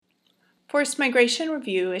Forced Migration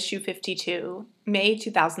Review, Issue 52, May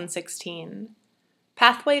 2016.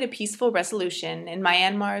 Pathway to Peaceful Resolution in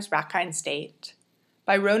Myanmar's Rakhine State,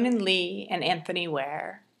 by Ronan Lee and Anthony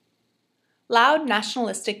Ware. Loud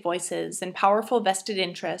nationalistic voices and powerful vested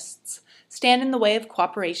interests stand in the way of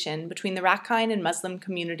cooperation between the Rakhine and Muslim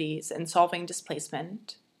communities in solving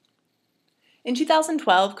displacement. In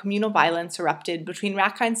 2012, communal violence erupted between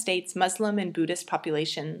Rakhine State's Muslim and Buddhist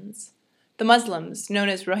populations. The Muslims, known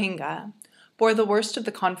as Rohingya, bore the worst of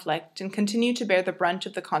the conflict and continue to bear the brunt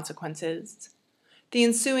of the consequences. The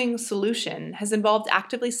ensuing solution has involved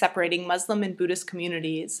actively separating Muslim and Buddhist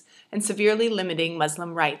communities and severely limiting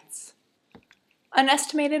Muslim rights. An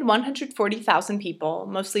estimated 140,000 people,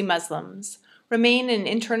 mostly Muslims, remain in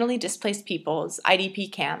internally displaced peoples,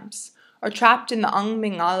 IDP camps, or trapped in the Ang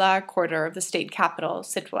Mingala quarter of the state capital,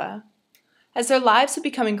 Sitwa. As their lives have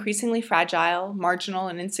become increasingly fragile, marginal,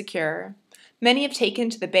 and insecure, many have taken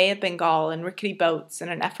to the Bay of Bengal in rickety boats in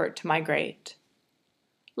an effort to migrate.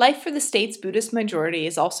 Life for the state's Buddhist majority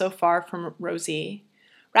is also far from rosy.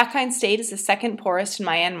 Rakhine State is the second poorest in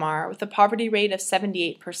Myanmar with a poverty rate of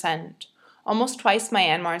 78%, almost twice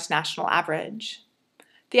Myanmar's national average.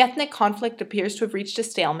 The ethnic conflict appears to have reached a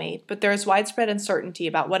stalemate, but there is widespread uncertainty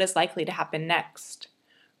about what is likely to happen next.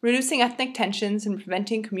 Reducing ethnic tensions and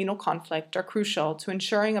preventing communal conflict are crucial to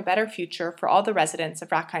ensuring a better future for all the residents of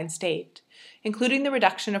Rakhine State, including the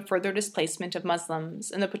reduction of further displacement of Muslims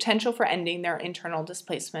and the potential for ending their internal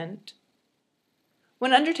displacement.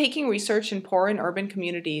 When undertaking research in poor and urban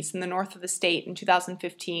communities in the north of the state in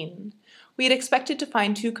 2015, we had expected to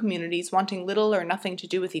find two communities wanting little or nothing to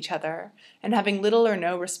do with each other and having little or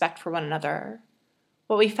no respect for one another.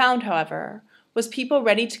 What we found, however, was people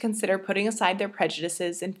ready to consider putting aside their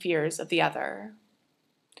prejudices and fears of the other.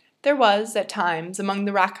 There was, at times, among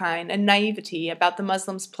the Rakhine, a naivety about the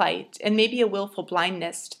Muslims' plight and maybe a willful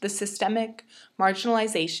blindness to the systemic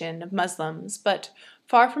marginalization of Muslims, but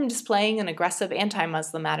far from displaying an aggressive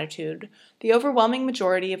anti-Muslim attitude, the overwhelming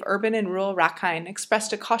majority of urban and rural Rakhine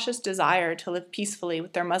expressed a cautious desire to live peacefully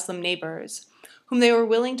with their Muslim neighbors, whom they were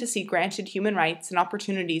willing to see granted human rights and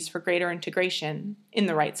opportunities for greater integration, in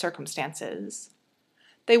the right circumstances.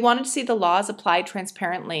 They wanted to see the laws applied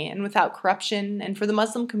transparently and without corruption, and for the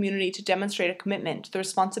Muslim community to demonstrate a commitment to the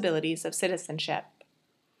responsibilities of citizenship.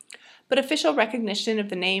 But official recognition of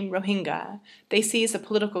the name Rohingya they see as a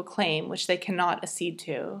political claim which they cannot accede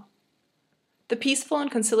to. The peaceful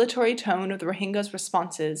and conciliatory tone of the Rohingyas'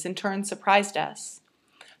 responses in turn surprised us.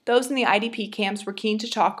 Those in the IDP camps were keen to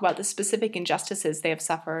talk about the specific injustices they have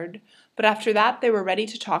suffered, but after that they were ready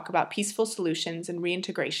to talk about peaceful solutions and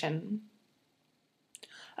reintegration.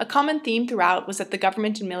 A common theme throughout was that the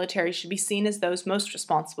government and military should be seen as those most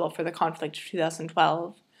responsible for the conflict of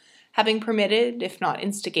 2012, having permitted, if not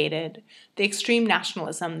instigated, the extreme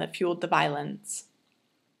nationalism that fueled the violence.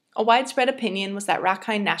 A widespread opinion was that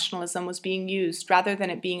Rakhine nationalism was being used rather than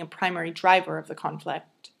it being a primary driver of the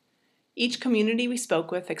conflict. Each community we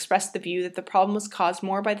spoke with expressed the view that the problem was caused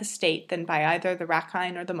more by the state than by either the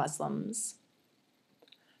Rakhine or the Muslims.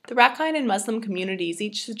 The Rakhine and Muslim communities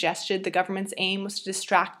each suggested the government's aim was to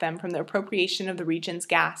distract them from the appropriation of the region's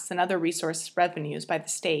gas and other resource revenues by the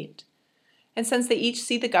state. And since they each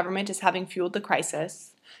see the government as having fueled the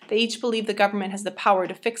crisis, they each believe the government has the power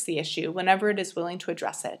to fix the issue whenever it is willing to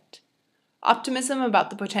address it. Optimism about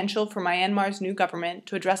the potential for Myanmar's new government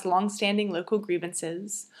to address long-standing local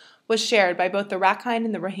grievances was shared by both the Rakhine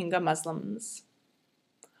and the Rohingya Muslims.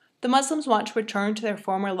 The Muslims want to return to their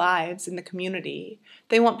former lives in the community.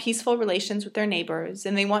 They want peaceful relations with their neighbors,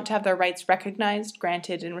 and they want to have their rights recognized,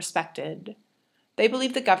 granted, and respected. They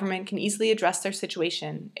believe the government can easily address their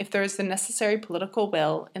situation if there is the necessary political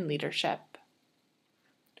will and leadership.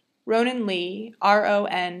 Ronan Lee,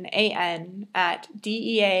 RONAN, at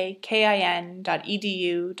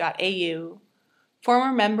deakin.edu.au,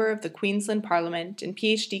 former member of the Queensland Parliament and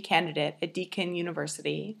PhD candidate at Deakin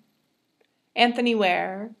University. Anthony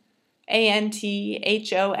Ware,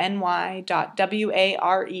 anthony.ware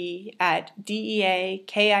at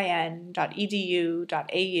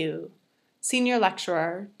deakin.edu.au, Senior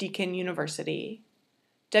Lecturer, Deakin University.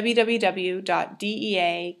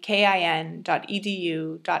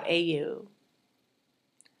 www.deakin.edu.au.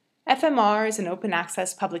 FMR is an open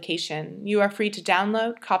access publication. You are free to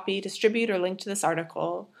download, copy, distribute, or link to this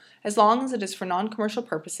article, as long as it is for non-commercial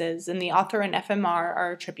purposes and the author and FMR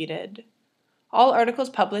are attributed. All articles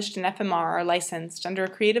published in FMR are licensed under a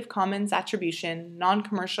Creative Commons Attribution,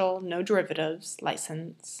 Non-Commercial, No Derivatives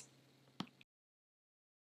license.